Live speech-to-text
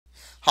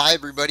Hi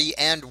everybody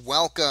and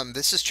welcome.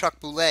 This is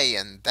Chuck Boulais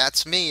and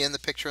that's me in the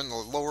picture in the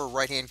lower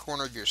right hand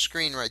corner of your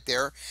screen right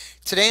there.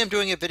 Today I'm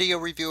doing a video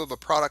review of a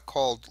product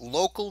called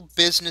Local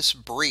Business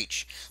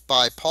Breach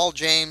by Paul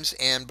James,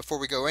 and before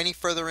we go any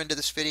further into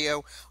this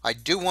video, I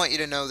do want you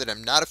to know that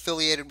I'm not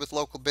affiliated with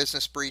Local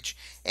Business Breach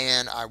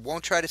and I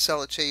won't try to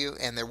sell it to you,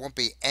 and there won't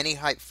be any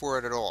hype for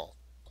it at all.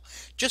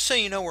 Just so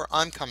you know where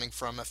I'm coming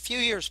from, a few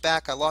years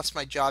back I lost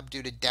my job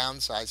due to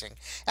downsizing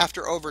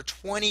after over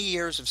 20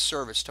 years of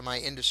service to my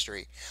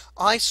industry.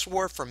 I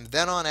swore from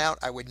then on out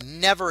I would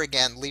never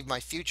again leave my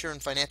future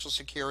and financial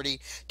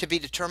security to be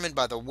determined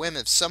by the whim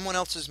of someone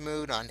else's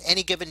mood on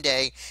any given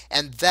day,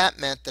 and that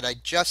meant that I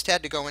just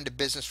had to go into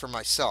business for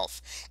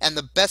myself. And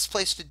the best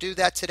place to do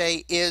that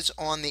today is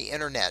on the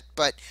internet.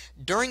 But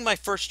during my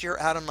first year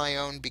out on my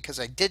own, because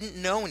I didn't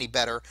know any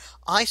better,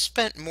 I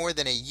spent more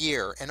than a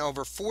year and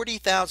over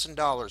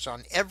 $40,000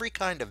 on every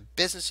kind of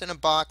business in a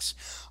box,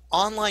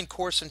 online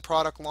course and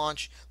product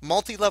launch,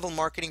 multi-level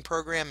marketing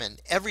program,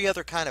 and every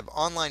other kind of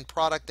online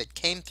product that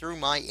came through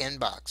my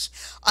inbox.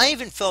 I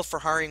even fell for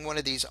hiring one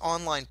of these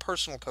online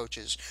personal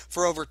coaches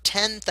for over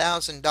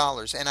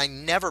 $10,000, and I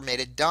never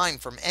made a dime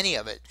from any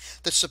of it.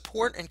 The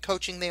support and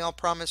coaching they all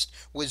promised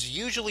was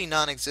usually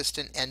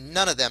non-existent, and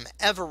none of them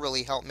ever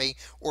really helped me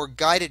or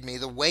guided me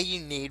the way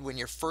you need when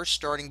you're first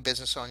starting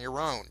business on your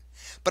own.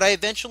 But I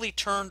eventually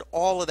turned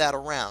all of that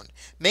around,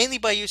 mainly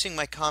by using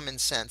my common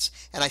sense,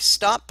 and I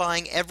stopped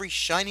buying every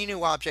shiny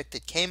new object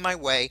that came my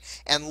way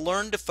and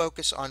learned to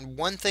focus on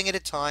one thing at a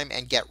time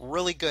and get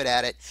really good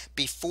at it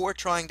before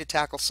trying to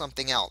tackle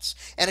something else.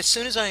 And as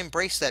soon as I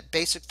embraced that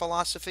basic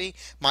philosophy,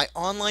 my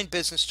online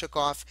business took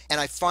off and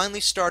I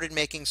finally started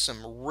making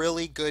some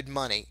really good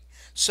money.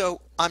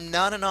 So I'm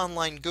not an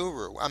online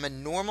guru. I'm a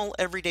normal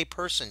everyday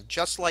person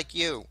just like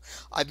you.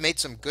 I've made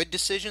some good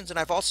decisions and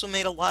I've also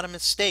made a lot of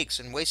mistakes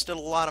and wasted a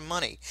lot of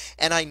money.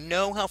 And I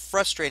know how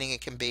frustrating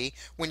it can be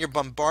when you're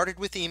bombarded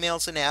with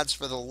emails and ads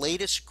for the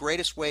latest,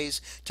 greatest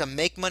ways to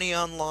make money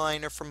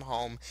online or from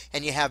home,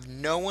 and you have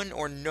no one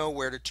or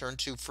nowhere to turn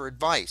to for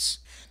advice.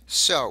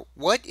 So,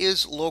 what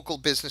is Local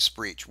Business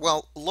Breach?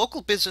 Well,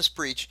 Local Business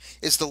Breach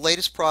is the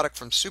latest product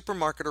from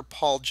supermarketer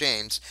Paul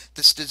James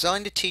that's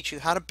designed to teach you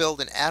how to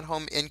build an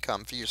at-home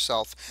income for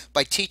yourself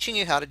by teaching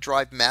you how to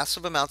drive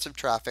massive amounts of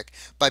traffic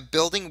by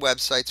building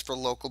websites for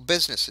local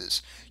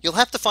businesses. You'll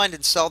have to find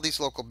and sell these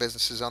local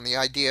businesses on the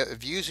idea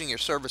of using your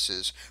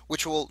services,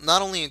 which will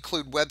not only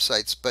include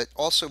websites but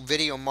also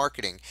video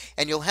marketing,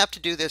 and you'll have to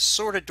do this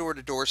sort of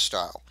door-to-door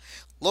style.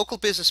 Local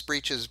Business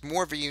Breach is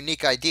more of a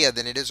unique idea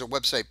than it is a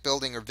website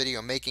building or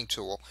video making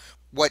tool,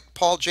 what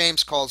Paul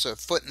James calls a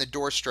foot in the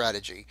door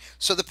strategy.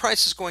 So the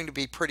price is going to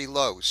be pretty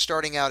low,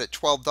 starting out at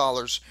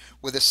 $12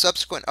 with a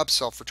subsequent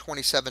upsell for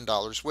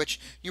 $27, which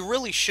you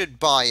really should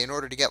buy in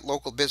order to get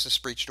Local Business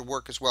Breach to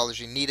work as well as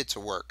you need it to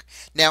work.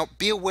 Now,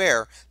 be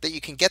aware that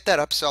you can get that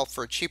upsell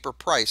for a cheaper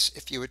price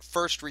if you at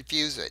first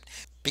refuse it,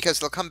 because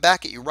they'll come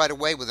back at you right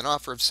away with an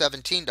offer of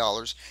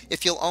 $17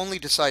 if you'll only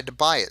decide to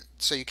buy it.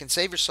 So you can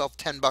save yourself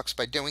 $10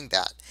 by doing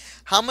that.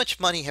 How much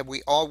money have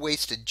we all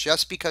wasted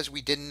just because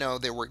we didn't know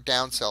there were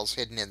downsells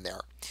hidden in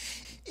there?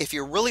 If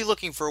you're really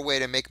looking for a way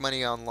to make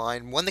money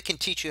online, one that can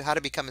teach you how to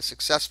become a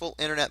successful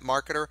internet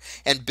marketer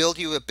and build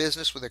you a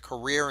business with a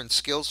career and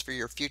skills for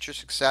your future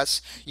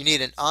success, you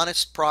need an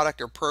honest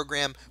product or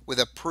program with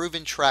a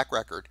proven track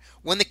record.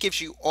 One that gives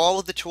you all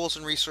of the tools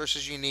and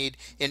resources you need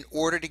in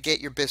order to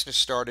get your business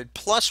started,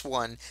 plus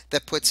one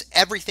that puts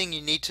everything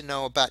you need to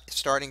know about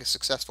starting a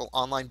successful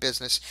online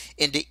business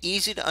into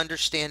easy to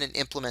understand and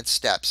implement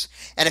steps.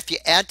 And if you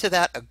add to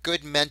that a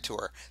good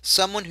mentor,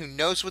 someone who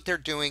knows what they're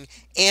doing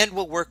and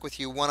will work with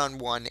you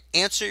one-on-one,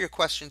 answer your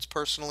questions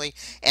personally,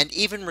 and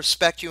even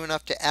respect you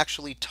enough to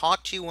actually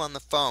talk to you on the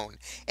phone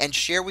and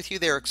share with you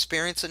their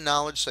experience and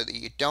knowledge so that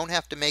you don't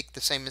have to make the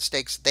same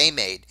mistakes they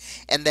made,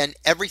 and then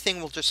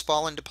everything will just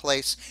fall into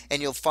place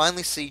and you'll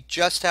finally see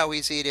just how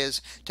easy it is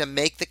to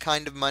make the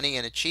kind of money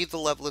and achieve the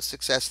level of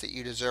success that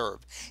you deserve.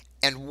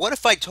 And what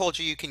if I told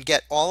you you can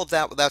get all of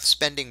that without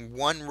spending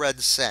one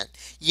red cent?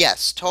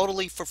 Yes,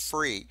 totally for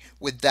free.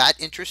 Would that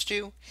interest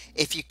you?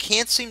 If you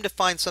can't seem to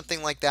find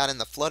something like that in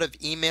the flood of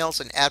emails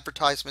and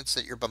advertisements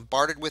that you're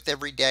bombarded with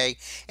every day,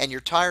 and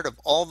you're tired of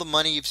all the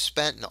money you've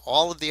spent and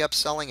all of the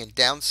upselling and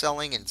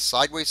downselling and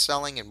sideways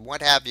selling and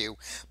what have you,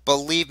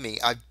 believe me,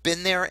 I've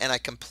been there and I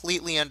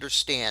completely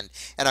understand.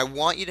 And I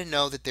want you to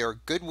know that there are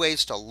good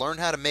ways to learn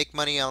how to make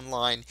money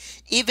online,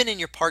 even in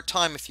your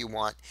part-time if you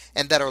want,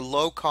 and that are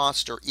low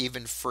cost or even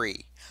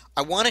free.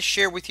 I want to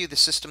share with you the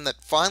system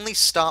that finally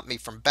stopped me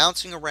from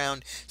bouncing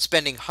around,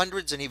 spending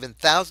hundreds and even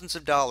thousands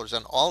of dollars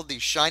on all of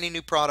these shiny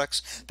new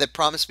products that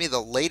promise me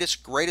the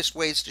latest, greatest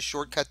ways to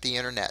shortcut the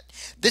internet.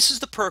 This is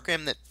the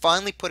program that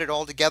finally put it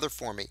all together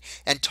for me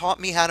and taught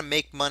me how to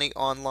make money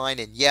online,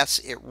 and yes,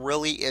 it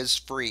really is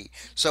free.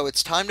 So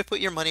it's time to put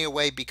your money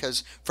away,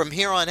 because from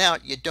here on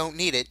out you don't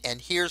need it,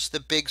 and here's the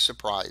big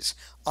surprise.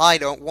 I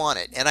don't want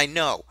it, and I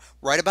know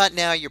Right about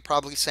now, you're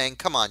probably saying,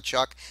 come on,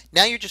 Chuck,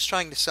 now you're just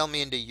trying to sell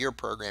me into your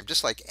program,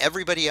 just like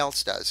everybody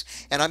else does.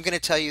 And I'm going to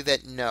tell you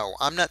that no,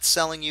 I'm not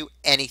selling you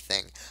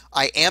anything.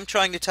 I am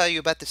trying to tell you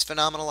about this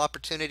phenomenal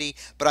opportunity,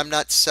 but I'm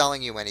not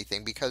selling you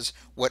anything because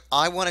what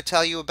I want to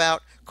tell you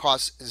about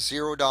costs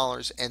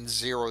 $0 and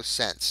 0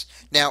 cents.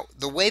 Now,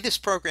 the way this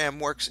program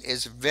works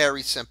is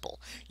very simple.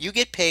 You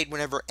get paid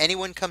whenever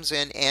anyone comes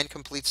in and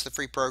completes the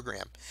free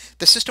program.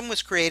 The system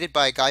was created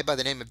by a guy by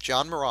the name of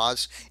John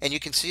Mraz, and you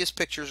can see his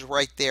pictures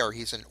right there.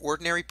 He's an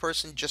ordinary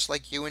person just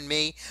like you and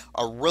me,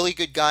 a really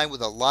good guy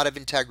with a lot of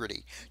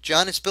integrity.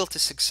 John has built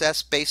his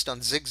success based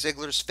on Zig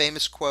Ziglar's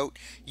famous quote,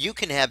 "You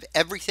can have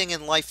everything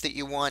in life that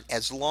you want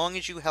as long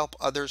as you help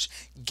others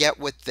get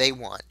what they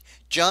want."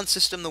 John's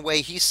system, the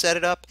way he set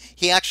it up,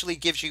 he actually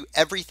gives you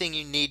everything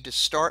you need to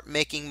start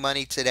making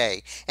money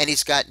today. And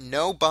he's got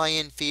no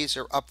buy-in fees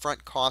or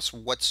upfront costs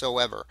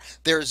whatsoever.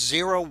 There's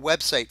zero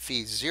website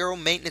fees, zero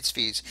maintenance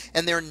fees,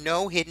 and there are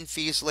no hidden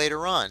fees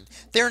later on.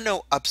 There are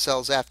no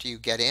upsells after you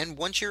get in.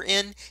 Once you're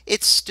in,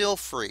 it's still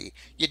free.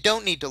 You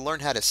don't need to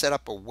learn how to set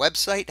up a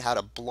website, how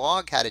to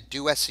blog, how to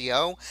do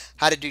SEO,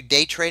 how to do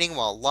day trading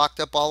while locked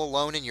up all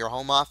alone in your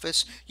home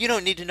office. You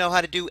don't need to know how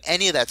to do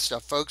any of that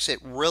stuff, folks. It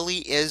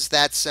really is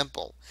that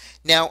simple.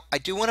 Now, I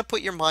do want to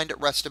put your mind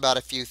at rest about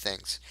a few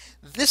things.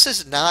 This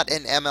is not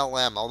an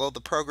MLM, although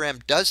the program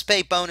does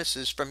pay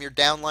bonuses from your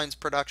downline's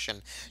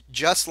production,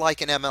 just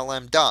like an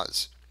MLM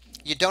does.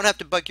 You don't have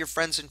to bug your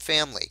friends and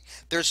family.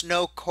 There's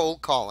no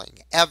cold calling,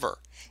 ever.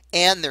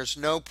 And there's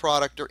no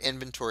product or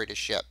inventory to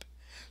ship.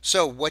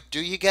 So what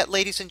do you get,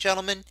 ladies and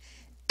gentlemen?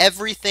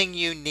 Everything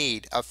you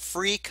need, a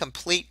free,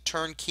 complete,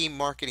 turnkey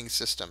marketing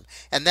system.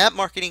 And that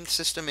marketing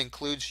system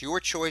includes your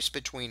choice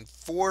between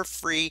 4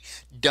 free,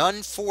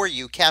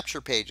 done-for-you capture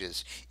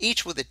pages,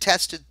 each with a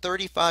tested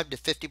 35 to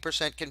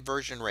 50%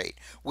 conversion rate,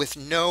 with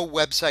no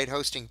website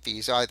hosting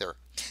fees either.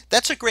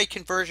 That's a great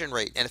conversion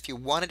rate, and if you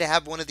wanted to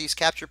have one of these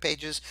capture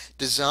pages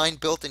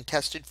designed, built, and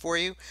tested for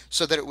you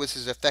so that it was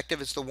as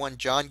effective as the one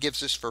John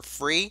gives us for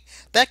free,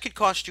 that could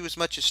cost you as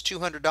much as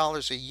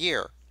 $200 a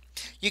year.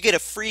 You get a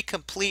free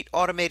complete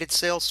automated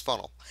sales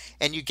funnel,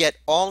 and you get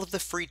all of the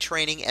free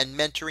training and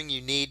mentoring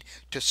you need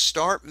to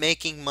start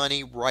making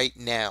money right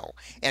now.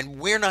 And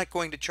we're not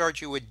going to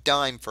charge you a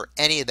dime for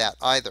any of that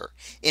either.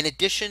 In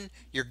addition,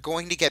 you're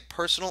going to get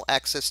personal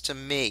access to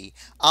me.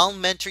 I'll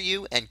mentor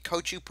you and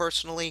coach you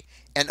personally,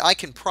 and I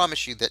can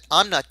promise you that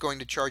I'm not going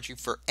to charge you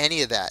for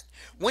any of that.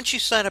 Once you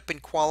sign up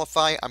and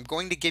qualify, I'm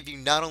going to give you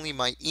not only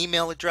my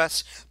email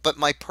address, but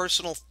my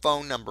personal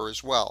phone number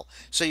as well.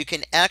 So you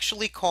can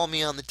actually call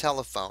me on the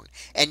telephone,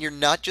 and you're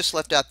not just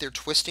left out there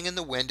twisting in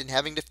the wind and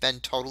having to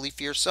fend totally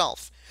for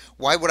yourself.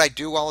 Why would I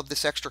do all of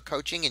this extra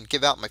coaching and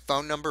give out my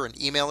phone number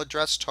and email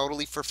address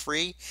totally for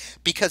free?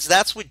 Because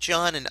that's what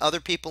John and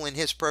other people in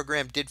his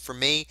program did for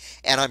me,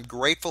 and I'm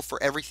grateful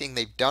for everything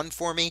they've done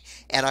for me,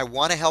 and I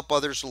want to help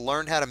others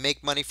learn how to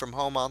make money from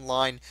home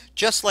online,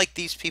 just like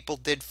these people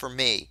did for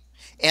me.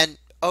 And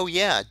oh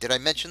yeah, did I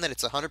mention that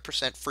it's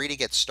 100% free to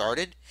get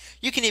started?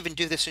 You can even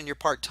do this in your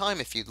part-time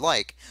if you'd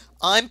like.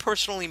 I'm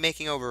personally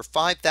making over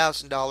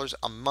 $5,000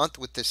 a month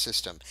with this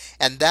system,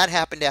 and that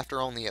happened after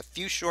only a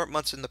few short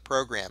months in the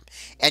program.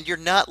 And you're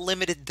not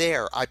limited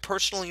there. I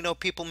personally know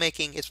people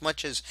making as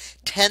much as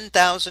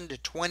 $10,000 to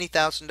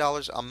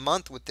 $20,000 a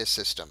month with this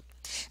system.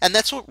 And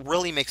that's what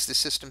really makes the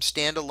system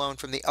stand alone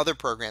from the other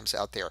programs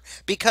out there,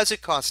 because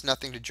it costs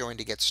nothing to join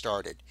to get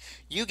started.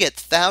 You get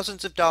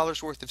thousands of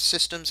dollars worth of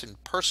systems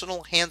and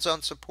personal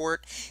hands-on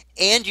support,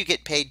 and you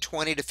get paid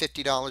 $20 to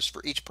 $50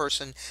 for each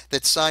person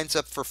that signs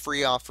up for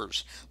free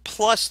offers,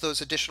 plus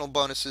those additional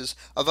bonuses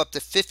of up to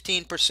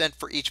 15%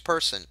 for each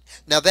person.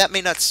 Now that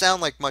may not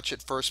sound like much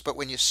at first, but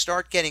when you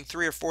start getting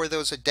 3 or 4 of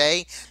those a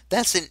day,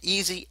 that's an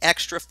easy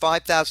extra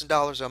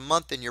 $5,000 a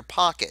month in your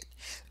pocket.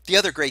 The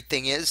other great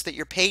thing is that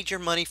you're paid your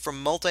money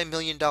from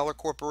multi-million-dollar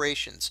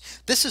corporations.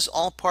 This is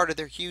all part of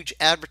their huge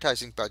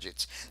advertising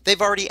budgets.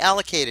 They've already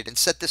allocated and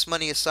set this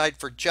money aside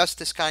for just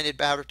this kind of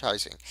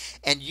advertising.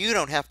 And you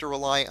don't have to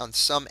rely on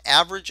some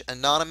average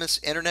anonymous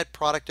internet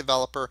product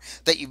developer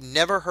that you've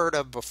never heard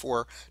of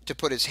before to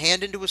put his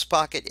hand into his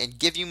pocket and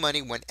give you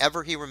money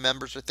whenever he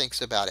remembers or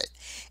thinks about it.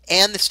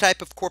 And this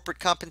type of corporate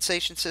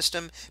compensation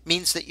system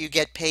means that you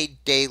get paid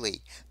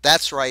daily.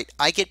 That's right,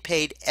 I get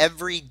paid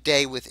every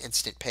day with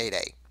Instant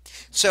Payday.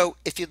 So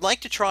if you'd like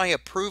to try a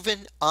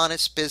proven,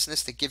 honest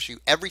business that gives you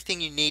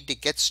everything you need to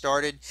get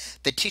started,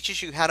 that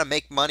teaches you how to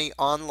make money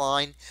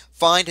online,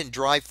 find and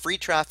drive free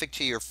traffic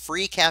to your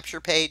free capture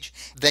page,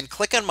 then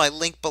click on my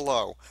link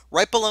below.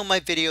 Right below my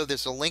video,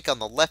 there's a link on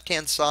the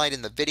left-hand side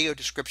in the video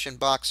description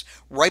box,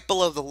 right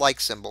below the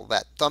like symbol,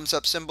 that thumbs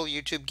up symbol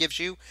YouTube gives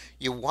you.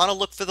 You want to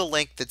look for the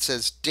link that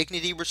says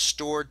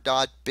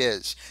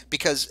dignityrestored.biz,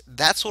 because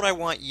that's what I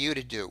want you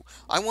to do.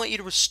 I want you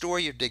to restore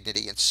your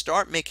dignity and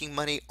start making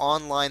money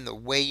online the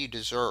way you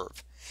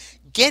deserve.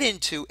 Get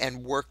into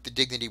and work the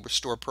Dignity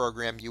Restore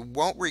program. You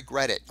won't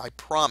regret it, I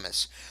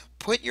promise.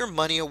 Put your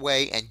money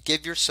away and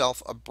give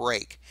yourself a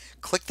break.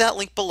 Click that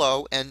link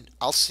below and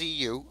I'll see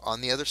you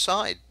on the other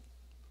side.